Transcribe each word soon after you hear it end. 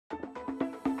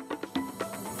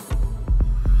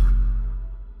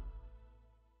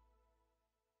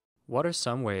What are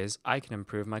some ways I can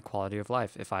improve my quality of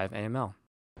life if I have AML?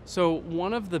 So,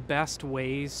 one of the best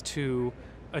ways to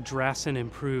address and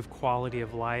improve quality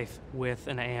of life with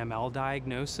an AML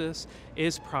diagnosis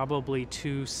is probably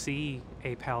to see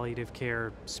a palliative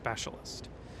care specialist.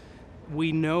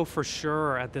 We know for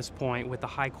sure at this point, with the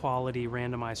high quality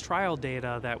randomized trial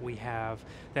data that we have,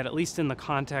 that at least in the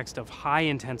context of high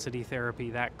intensity therapy,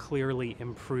 that clearly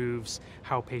improves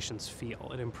how patients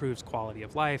feel. It improves quality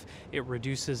of life, it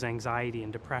reduces anxiety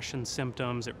and depression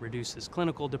symptoms, it reduces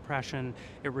clinical depression,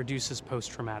 it reduces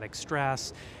post traumatic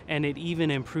stress, and it even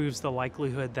improves the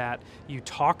likelihood that you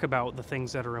talk about the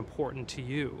things that are important to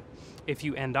you. If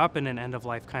you end up in an end of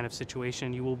life kind of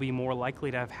situation, you will be more likely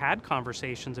to have had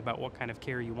conversations about what kind of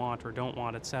care you want or don't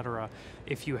want, et cetera,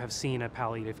 if you have seen a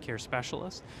palliative care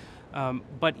specialist.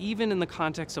 But even in the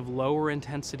context of lower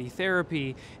intensity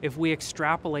therapy, if we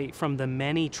extrapolate from the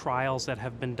many trials that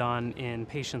have been done in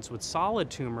patients with solid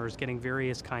tumors getting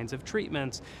various kinds of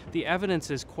treatments, the evidence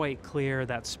is quite clear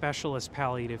that specialist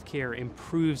palliative care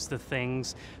improves the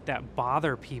things that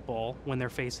bother people when they're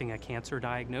facing a cancer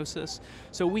diagnosis.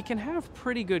 So we can have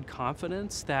pretty good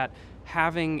confidence that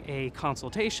having a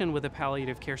consultation with a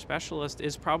palliative care specialist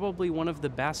is probably one of the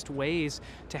best ways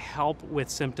to help with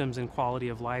symptoms and quality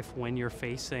of life when you're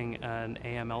facing an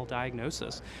AML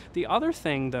diagnosis. The other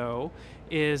thing, though,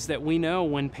 is that we know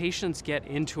when patients get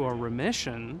into a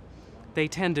remission, they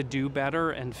tend to do better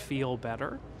and feel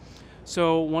better.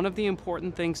 So one of the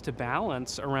important things to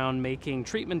balance around making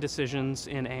treatment decisions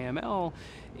in AML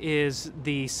is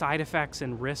the side effects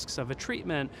and risks of a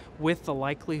treatment with the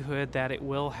likelihood that it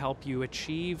will help you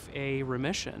achieve a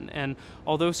remission. And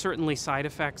although certainly side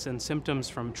effects and symptoms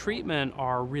from treatment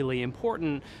are really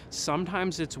important,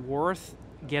 sometimes it's worth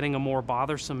getting a more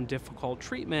bothersome, difficult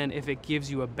treatment if it gives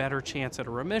you a better chance at a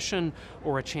remission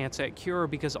or a chance at cure,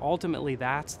 because ultimately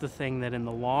that's the thing that in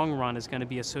the long run is going to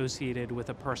be associated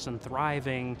with a person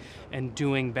thriving and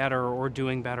doing better or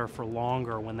doing better for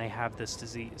longer when they have this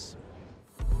disease.